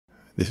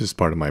This is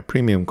part of my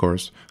premium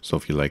course, so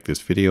if you like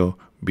this video,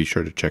 be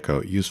sure to check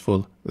out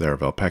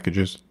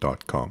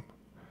useful.laravelpackages.com.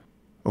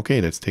 Okay,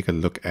 let's take a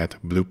look at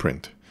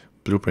Blueprint.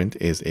 Blueprint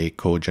is a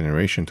code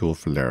generation tool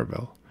for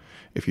Laravel.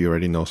 If you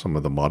already know some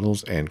of the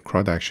models and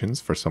CRUD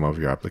actions for some of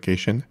your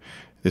application,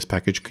 this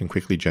package can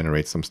quickly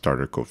generate some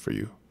starter code for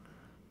you.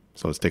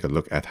 So let's take a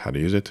look at how to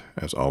use it.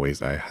 As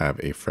always, I have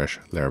a fresh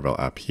Laravel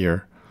app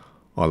here.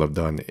 All I've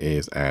done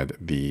is add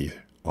the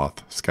auth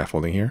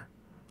scaffolding here.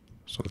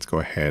 So let's go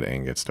ahead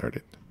and get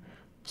started.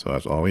 So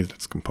as always,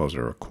 let's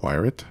composer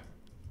require it.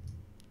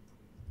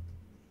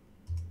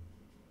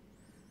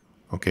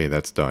 Okay,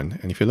 that's done.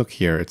 And if you look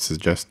here, it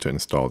suggests to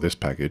install this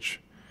package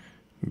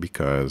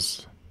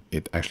because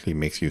it actually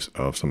makes use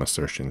of some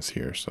assertions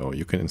here. So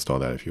you can install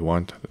that if you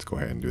want. Let's go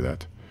ahead and do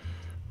that.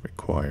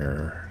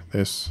 Require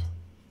this.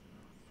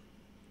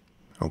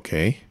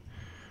 Okay.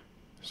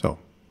 So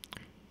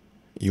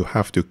you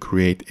have to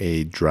create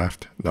a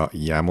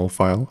draft.yaml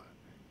file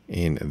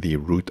in the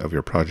root of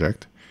your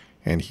project.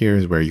 And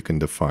here's where you can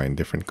define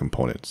different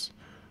components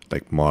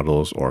like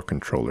models or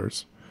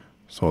controllers.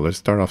 So let's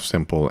start off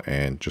simple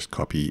and just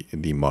copy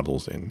the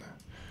models in.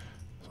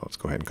 So let's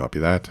go ahead and copy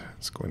that.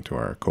 Let's go into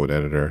our code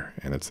editor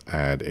and let's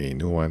add a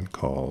new one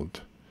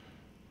called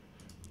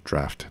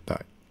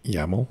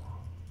draft.yaml.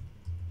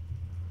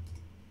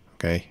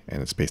 Okay, and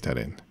let's paste that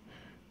in.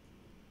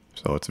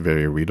 So it's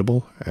very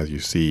readable. As you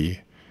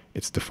see,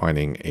 it's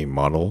defining a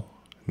model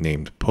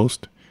named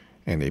post,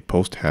 and a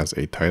post has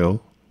a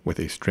title with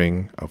a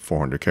string of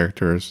 400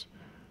 characters,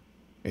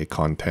 a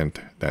content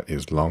that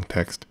is long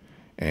text,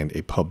 and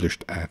a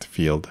published at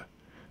field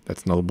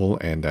that's nullable,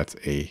 and that's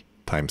a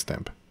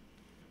timestamp.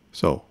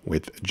 So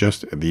with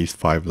just these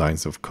 5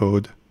 lines of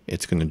code,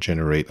 it's going to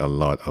generate a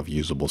lot of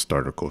usable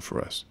starter code for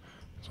us.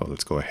 So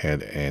let's go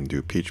ahead and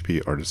do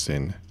PHP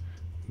artisan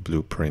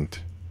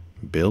blueprint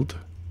build.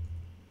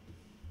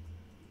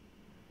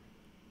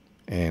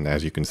 And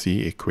as you can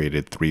see, it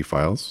created 3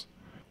 files.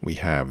 We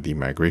have the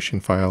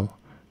migration file,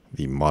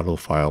 the model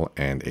file,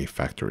 and a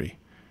factory.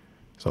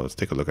 So let's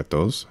take a look at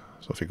those.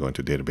 So if we go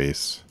into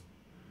database,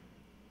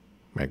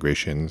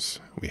 migrations,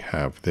 we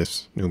have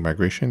this new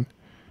migration,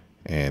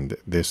 and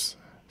this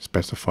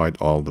specified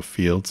all the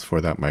fields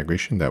for that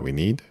migration that we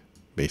need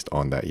based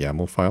on that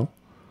YAML file.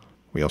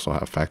 We also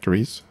have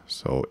factories,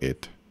 so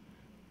it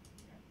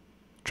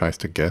tries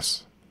to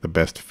guess the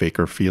best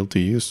faker field to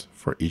use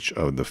for each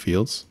of the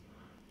fields.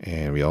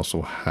 And we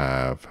also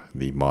have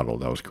the model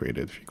that was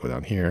created. If you go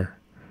down here,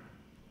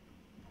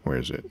 where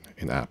is it?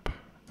 In app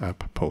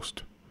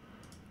post.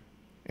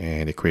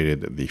 And it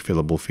created the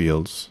fillable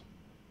fields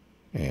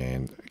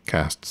and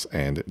casts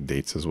and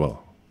dates as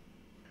well.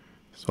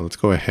 So let's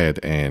go ahead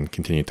and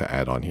continue to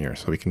add on here.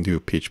 So we can do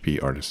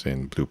PHP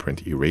artisan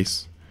blueprint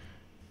erase,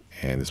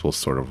 and this will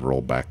sort of roll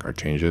back our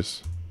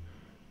changes.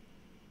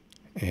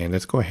 And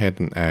let's go ahead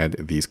and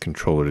add these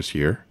controllers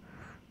here.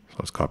 So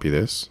let's copy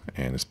this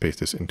and let's paste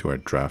this into our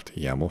draft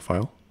YAML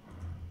file.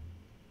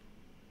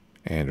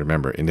 And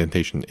remember,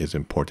 indentation is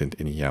important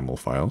in YAML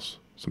files,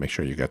 so make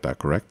sure you get that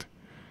correct.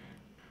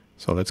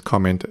 So let's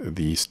comment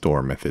the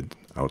store method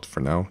out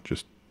for now,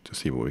 just to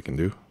see what we can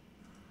do.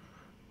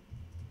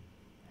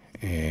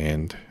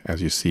 And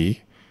as you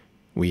see,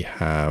 we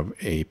have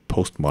a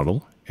post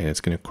model, and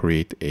it's going to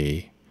create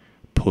a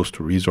post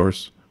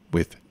resource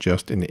with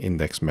just an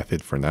index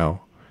method for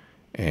now.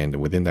 And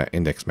within that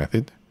index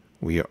method,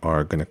 we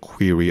are going to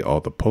query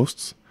all the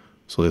posts.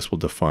 So this will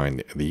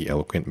define the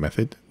eloquent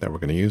method that we're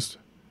going to use.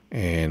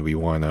 And we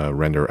want to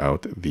render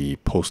out the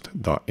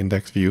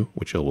post.index view,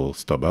 which it will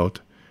stub out,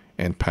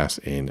 and pass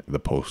in the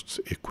posts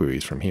it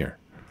queries from here.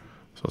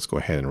 So let's go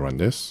ahead and run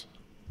this.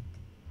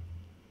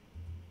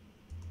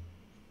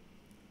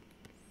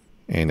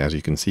 And as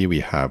you can see, we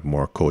have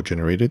more code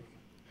generated.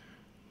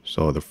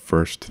 So the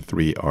first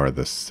 3 are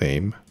the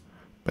same,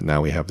 but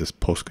now we have this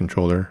post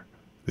controller,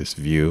 this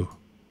view,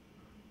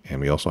 and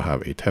we also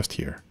have a test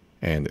here.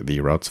 And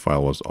the routes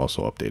file was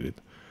also updated.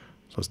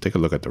 So let's take a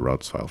look at the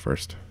routes file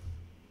first.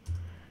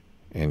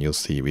 And you'll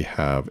see we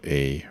have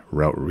a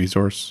route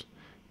resource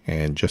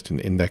and just an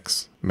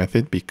index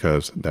method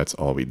because that's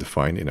all we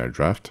define in our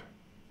draft.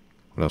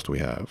 What else do we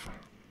have?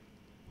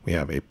 We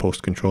have a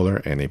post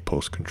controller and a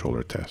post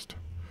controller test.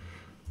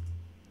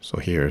 So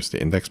here's the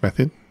index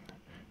method.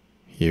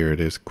 Here it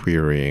is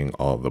querying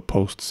all the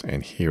posts,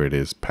 and here it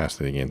is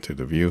passing into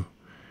the view.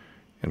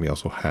 And we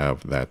also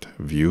have that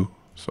view,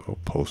 so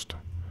post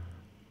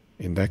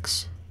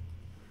index.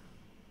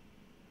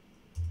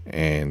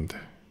 And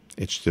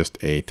it's just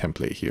a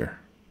template here.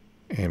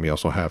 And we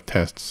also have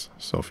tests.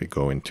 So if we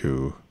go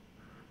into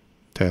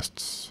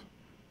tests,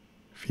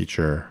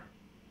 feature,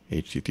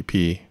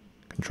 HTTP,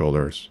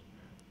 controllers,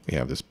 we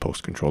have this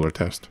post controller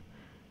test.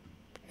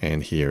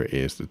 And here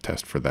is the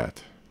test for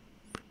that.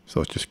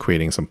 So it's just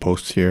creating some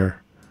posts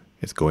here.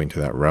 It's going to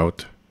that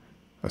route,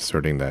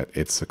 asserting that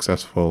it's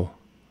successful,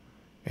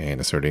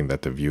 and asserting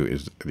that the view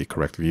is the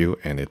correct view,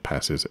 and it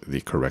passes the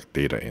correct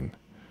data in.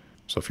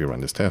 So if you run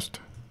this test,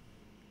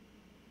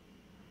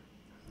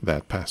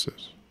 that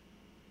passes.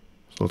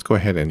 So let's go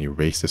ahead and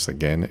erase this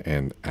again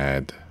and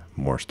add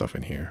more stuff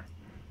in here.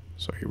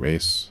 So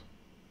erase.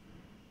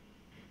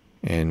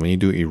 And when you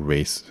do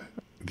erase,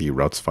 the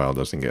routes file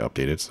doesn't get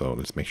updated. So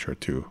let's make sure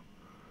to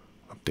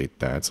update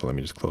that. So let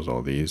me just close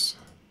all these.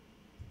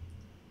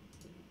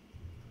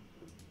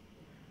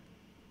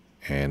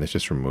 And let's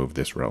just remove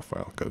this route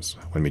file, because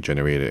when we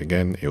generate it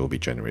again, it will be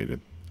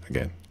generated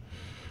again.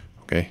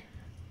 Okay.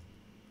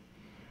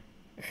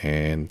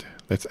 And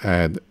let's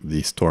add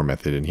the store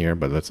method in here,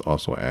 but let's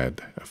also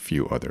add a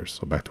few others.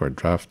 So back to our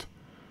draft.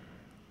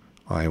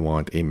 I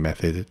want a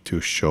method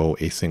to show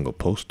a single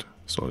post.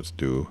 So let's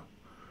do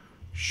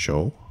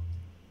show.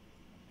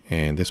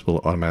 And this will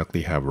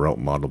automatically have route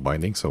model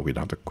binding, so we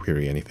don't have to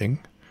query anything.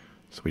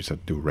 So we just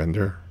have to do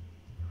render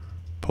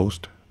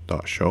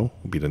post.show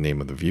will be the name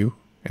of the view,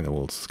 and it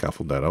will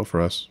scaffold that out for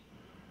us.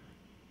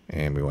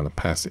 And we want to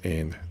pass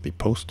in the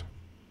post.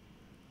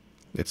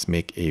 Let's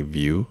make a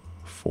view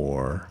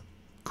for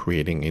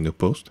creating a new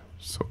post.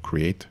 So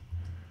create,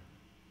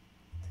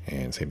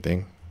 and same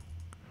thing,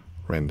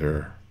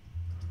 render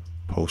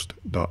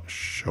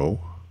post.show,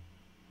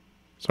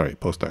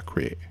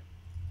 post.create.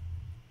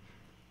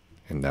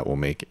 And that will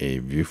make a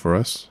view for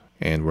us.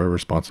 And we're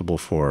responsible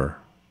for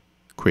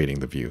creating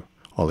the view.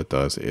 All it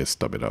does is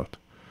stub it out.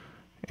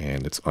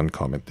 And let's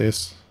uncomment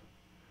this.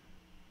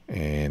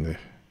 And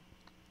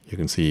you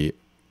can see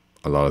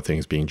a lot of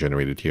things being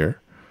generated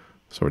here.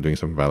 So we're doing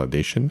some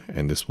validation,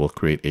 and this will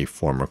create a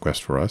form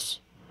request for us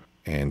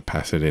and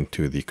pass it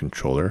into the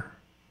controller.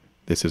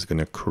 This is going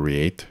to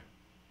create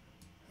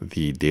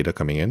the data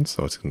coming in.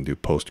 So it's going to do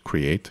post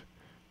create.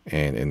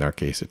 And in our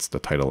case, it's the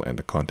title and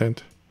the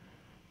content.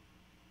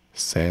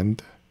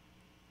 Send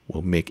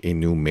will make a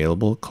new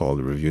mailable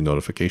called review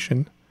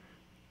notification,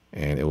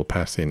 and it will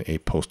pass in a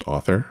post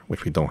author,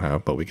 which we don't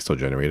have, but we can still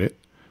generate it.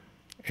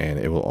 And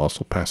it will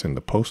also pass in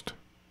the post.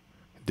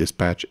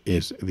 Dispatch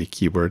is the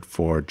keyword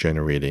for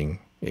generating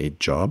a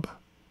job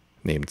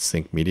named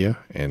sync media,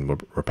 and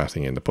we're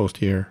passing in the post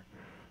here.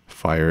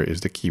 Fire is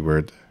the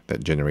keyword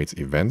that generates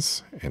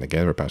events, and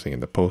again we're passing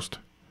in the post.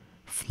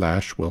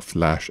 Flash will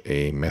flash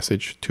a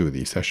message to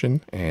the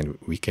session, and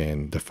we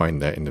can define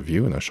that in the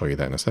view, and I'll show you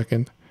that in a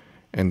second.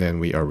 And then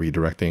we are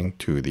redirecting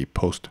to the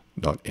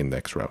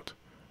post.index route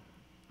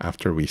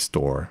after we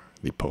store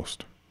the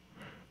post.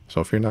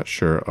 So if you're not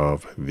sure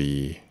of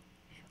the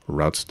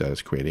routes that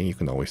it's creating, you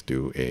can always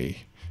do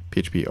a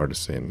PHP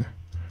artisan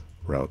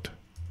route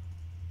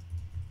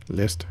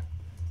list,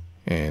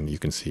 and you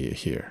can see it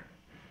here.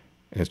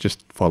 And it's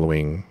just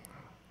following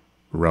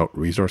route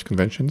resource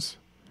conventions.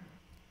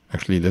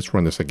 Actually, let's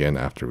run this again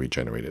after we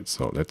generate it.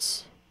 So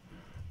let's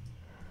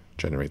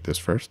generate this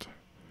first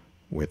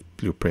with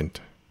blueprint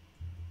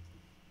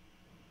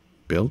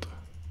build.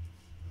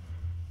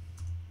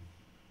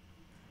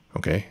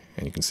 Okay,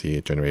 and you can see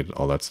it generated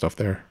all that stuff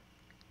there.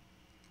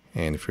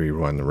 And if we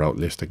run the route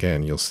list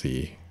again, you'll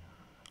see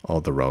all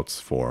the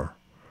routes for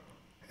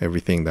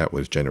everything that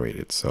was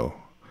generated. So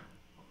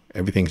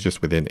everything's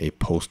just within a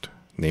post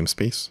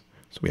namespace.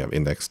 So we have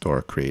index,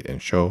 store, create,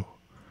 and show.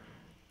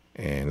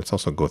 And let's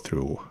also go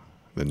through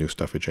the new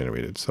stuff we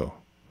generated. So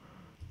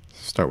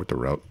start with the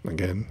route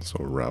again.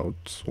 So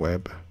routes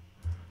web.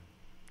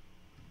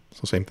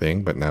 So same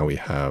thing, but now we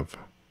have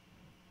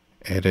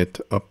edit,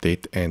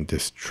 update, and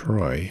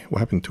destroy. What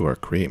happened to our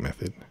create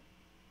method?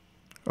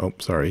 Oh,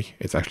 sorry.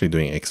 It's actually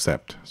doing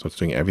except. So it's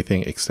doing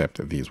everything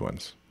except these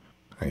ones.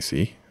 I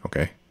see.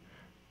 Okay.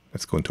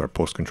 Let's go into our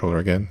post controller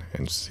again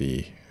and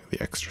see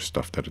the extra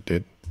stuff that it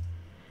did.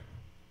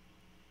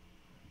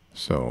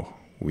 So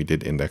we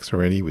did index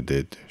already. We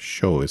did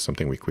show is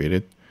something we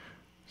created.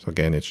 So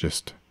again, it's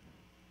just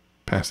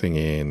passing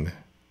in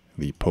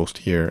the post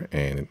here,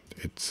 and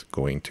it's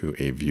going to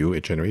a view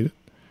it generated.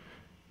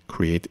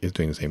 Create is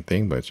doing the same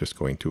thing, but it's just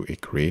going to a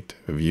create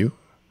view.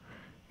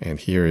 And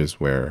here is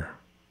where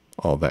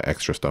all that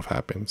extra stuff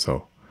happens.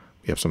 So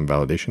we have some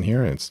validation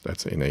here, and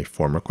that's in a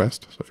form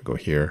request. So if you go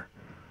here,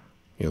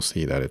 you'll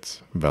see that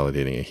it's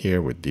validating it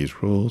here with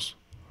these rules.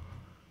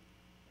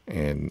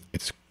 And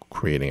it's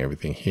creating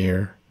everything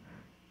here.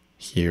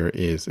 Here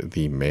is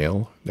the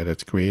mail that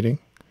it's creating,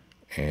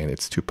 and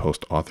it's to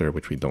post author,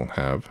 which we don't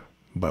have,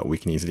 but we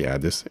can easily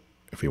add this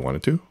if we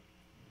wanted to.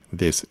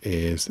 This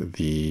is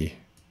the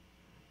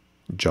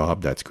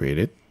job that's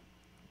created,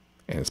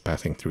 and it's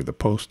passing through the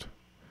post.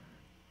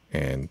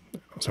 And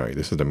sorry,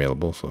 this is the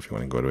mailable. So if you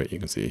want to go to it, you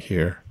can see it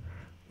here.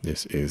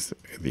 This is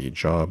the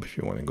job. If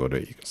you want to go to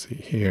it, you can see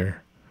it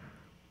here.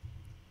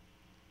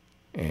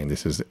 And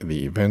this is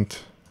the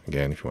event.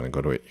 Again, if you want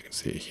to go to it, you can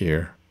see it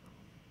here.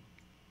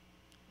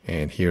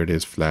 And here it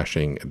is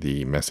flashing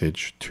the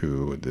message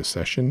to the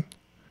session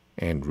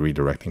and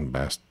redirecting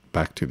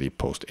back to the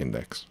post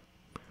index.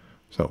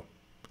 So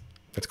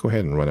let's go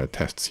ahead and run our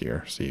tests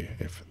here, see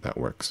if that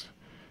works.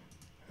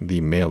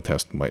 The mail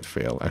test might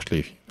fail.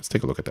 Actually, let's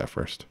take a look at that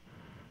first.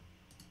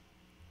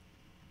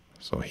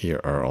 So here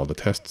are all the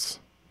tests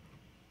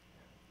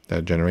that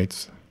it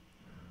generates.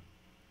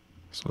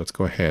 So let's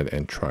go ahead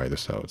and try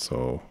this out.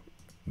 So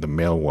the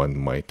mail one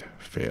might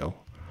fail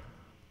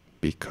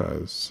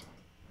because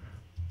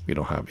we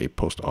don't have a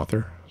post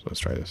author. So let's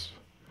try this.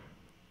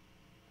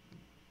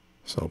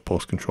 So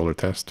post controller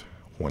test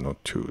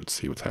 102. Let's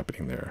see what's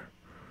happening there.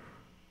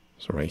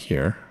 So right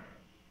here.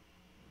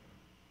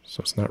 So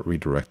it's not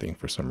redirecting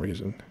for some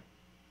reason.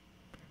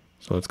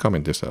 So let's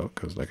comment this out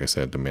because, like I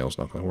said, the mail's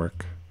not going to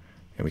work.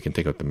 And we can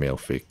take out the mail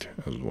faked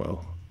as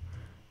well.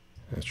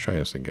 Let's try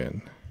this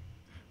again.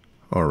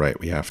 All right,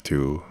 we have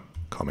to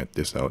comment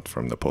this out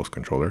from the post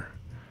controller.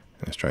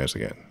 And let's try this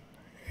again.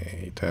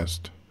 A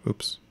test.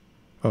 Oops.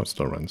 Oh, it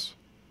still runs.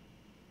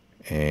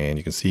 And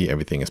you can see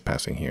everything is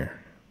passing here.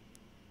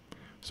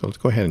 So let's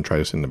go ahead and try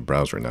this in the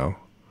browser now.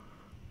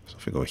 So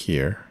if we go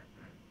here,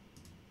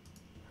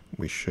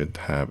 we should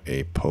have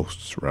a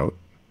posts route.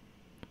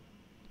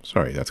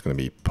 Sorry, that's going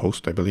to be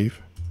post, I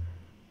believe.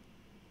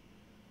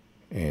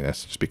 And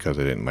that's just because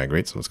I didn't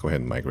migrate. So let's go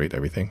ahead and migrate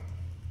everything.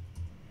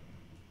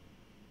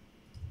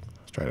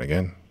 Let's try it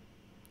again.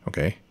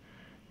 Okay.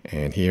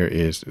 And here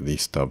is the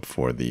stub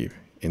for the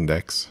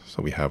index.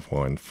 So we have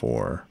one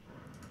for,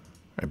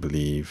 I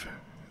believe,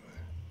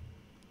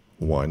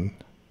 1.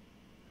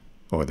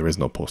 Oh, there is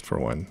no post for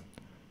 1.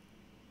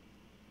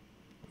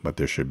 But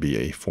there should be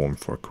a form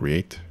for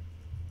create.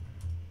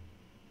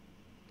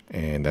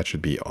 And that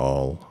should be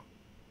all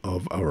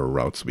of our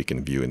routes we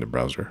can view in the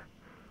browser.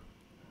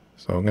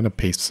 So I'm going to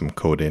paste some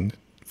code in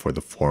for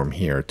the form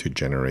here to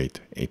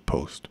generate a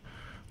post.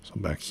 So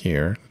back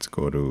here, let's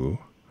go to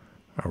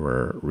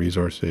our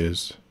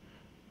resources,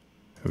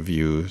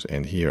 views,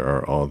 and here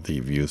are all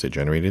the views it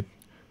generated.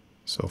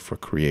 So for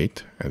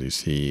create, as you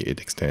see, it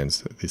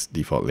extends this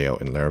default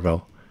layout in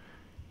Laravel.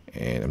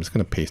 And I'm just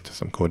going to paste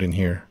some code in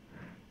here.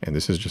 And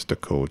this is just the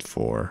code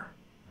for,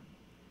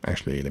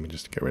 actually, let me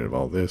just get rid of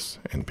all this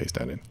and paste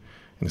that in.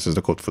 And this is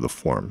the code for the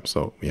form.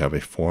 So we have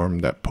a form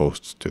that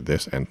posts to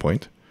this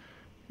endpoint.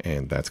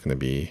 And that's going to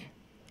be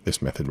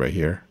this method right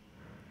here.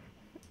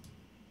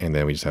 And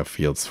then we just have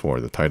fields for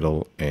the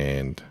title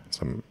and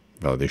some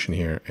validation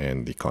here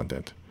and the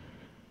content.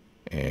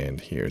 And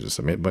here's the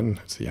submit button.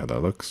 Let's see how that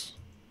looks.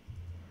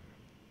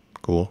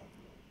 Cool.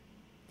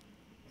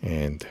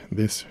 And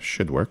this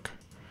should work.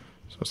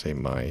 So say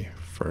my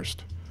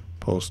first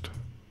post,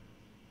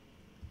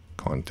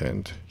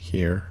 content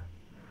here,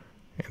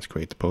 and let's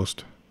create the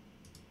post.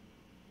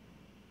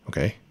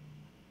 Okay.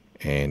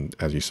 And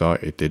as you saw,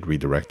 it did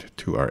redirect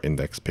to our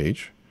index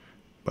page,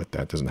 but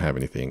that doesn't have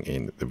anything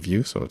in the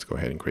view. So let's go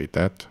ahead and create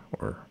that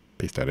or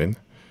paste that in.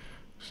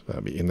 So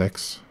that'll be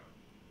index.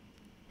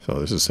 So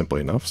this is simple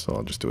enough. So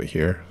I'll just do it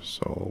here.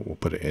 So we'll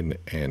put it in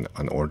an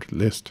unordered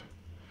list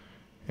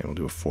and we'll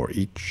do a for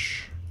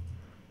each.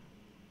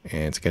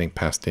 And it's getting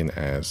passed in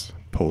as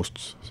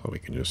posts. So we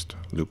can just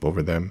loop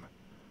over them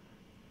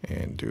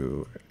and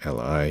do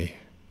li.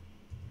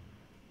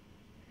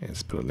 And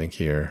let's put a link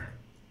here.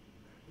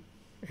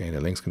 And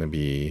the link's going to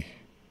be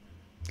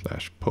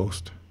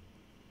 /post,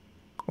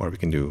 or we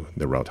can do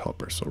the route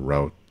helper. So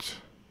route,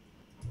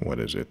 what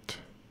is it?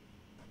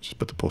 Just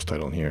put the post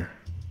title in here,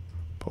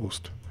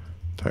 post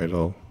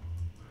title,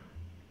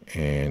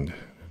 and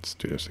let's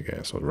do this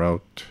again. So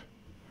route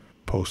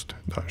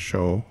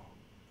post.show,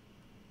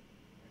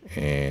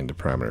 and the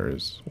parameter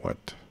is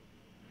what?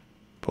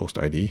 Post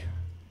ID.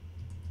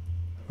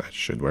 That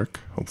should work,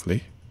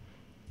 hopefully.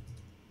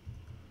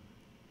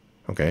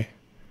 Okay.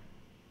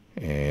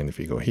 And if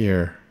you go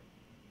here,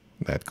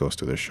 that goes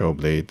to the show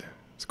blade.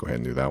 Let's go ahead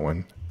and do that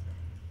one.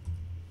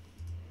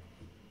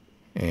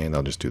 And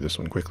I'll just do this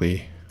one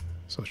quickly.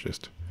 So it's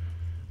just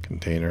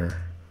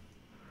container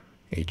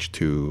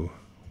h2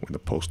 with a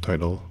post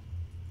title.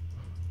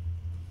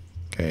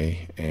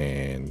 Okay,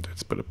 and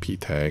let's put a p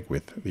tag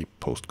with the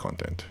post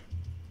content.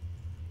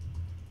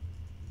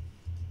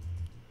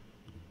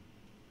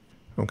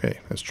 Okay,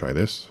 let's try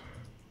this.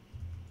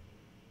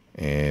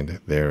 And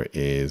there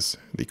is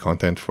the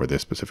content for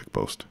this specific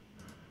post.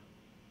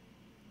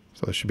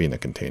 So this should be in a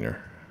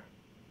container,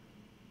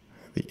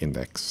 the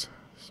index.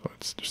 So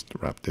let's just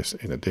wrap this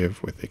in a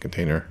div with a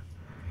container.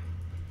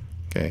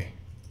 Okay.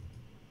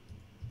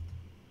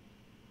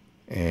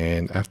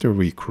 And after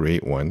we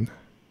create one,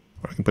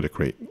 or I can put a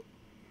create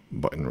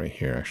button right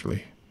here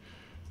actually.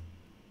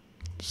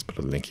 Just put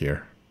a link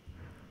here.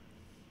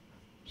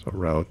 So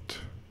route,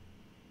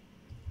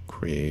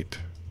 create,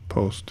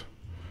 post.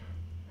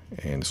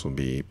 And this will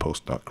be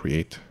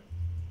post.create.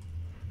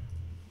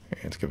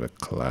 And let's give it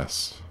a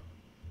class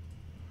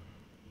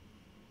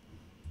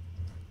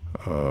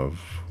of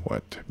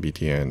what?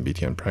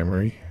 BTN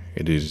primary.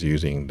 It is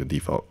using the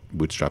default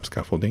bootstrap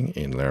scaffolding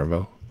in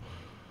Laravel.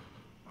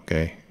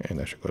 Okay, and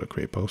I should go to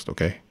create post.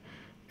 Okay,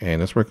 and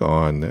let's work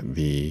on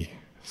the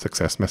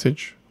success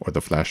message or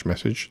the flash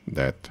message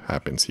that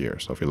happens here.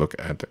 So if you look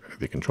at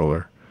the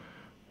controller,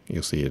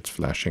 you'll see it's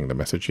flashing the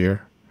message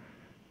here.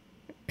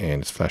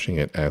 And it's flashing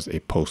it as a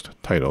post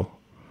title.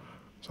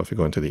 So if you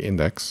go into the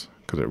index,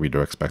 because it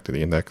redirects back to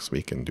the index,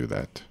 we can do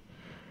that.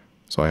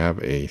 So I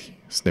have a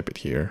snippet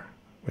here,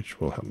 which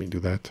will help me do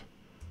that.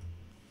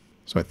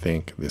 So I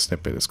think the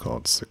snippet is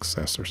called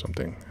success or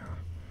something.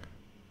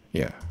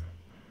 Yeah.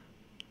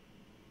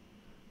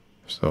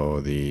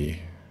 So the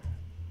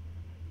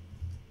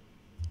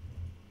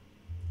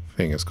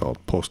thing is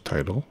called post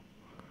title.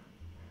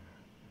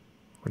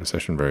 for the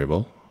session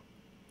variable.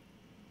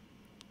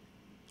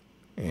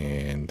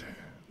 And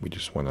we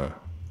just want to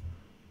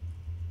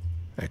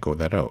echo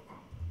that out.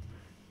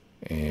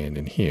 And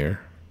in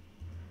here,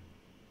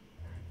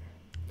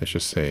 let's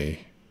just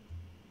say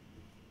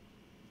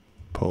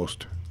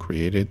post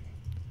created.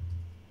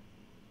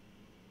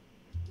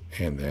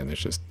 And then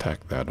let's just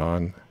tack that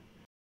on.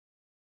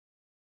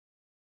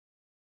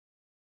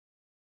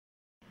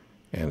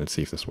 And let's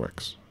see if this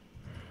works.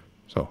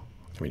 So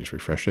let me just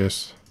refresh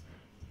this.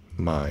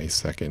 My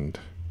second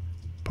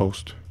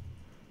post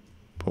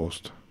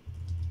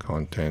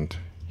content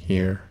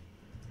here.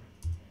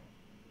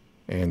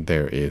 And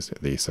there is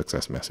the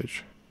success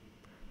message.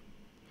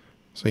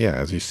 So yeah,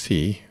 as you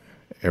see,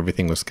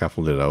 everything was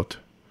scaffolded out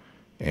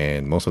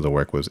and most of the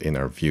work was in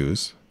our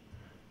views.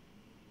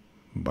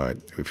 But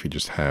if you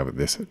just have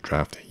this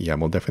draft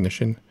YAML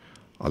definition,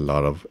 a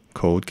lot of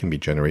code can be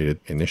generated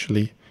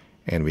initially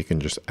and we can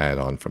just add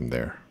on from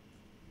there.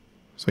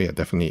 So yeah,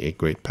 definitely a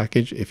great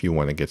package if you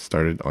want to get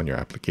started on your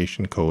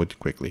application code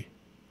quickly.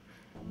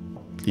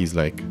 Please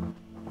like,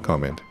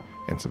 comment,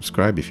 and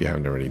subscribe if you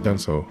haven't already done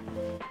so.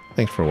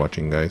 Thanks for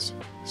watching, guys.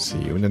 See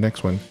you in the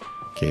next one.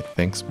 Okay,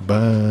 thanks.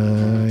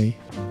 Bye.